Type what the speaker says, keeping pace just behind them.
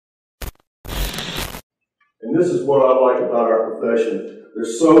And this is what I like about our profession.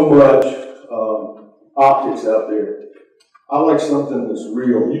 There's so much optics out there. I like something that's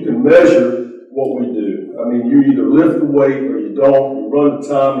real. You can measure what we do. I mean, you either lift the weight or you don't. You run the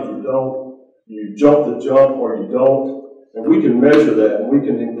time if you don't. You jump the jump or you don't. And we can measure that, and we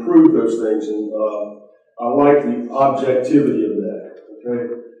can improve those things. And I like the objectivity of that.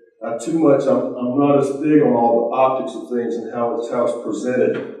 Okay, not too much. I'm not as big on all the optics of things and how it's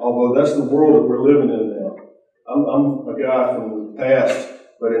presented. Although that's the world that we're living in now. I'm a guy from the past,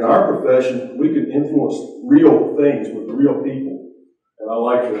 but in our profession, we can influence real things with real people, and I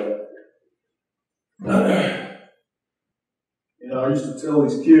like that. I used to tell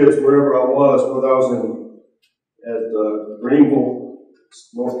these kids wherever I was, whether I was at Greenville,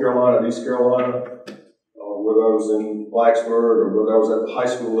 North Carolina, East Carolina, whether I was in Blacksburg, or whether I was at the high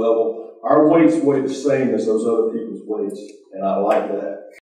school level, our weights weigh the same as those other people's weights, and I like that.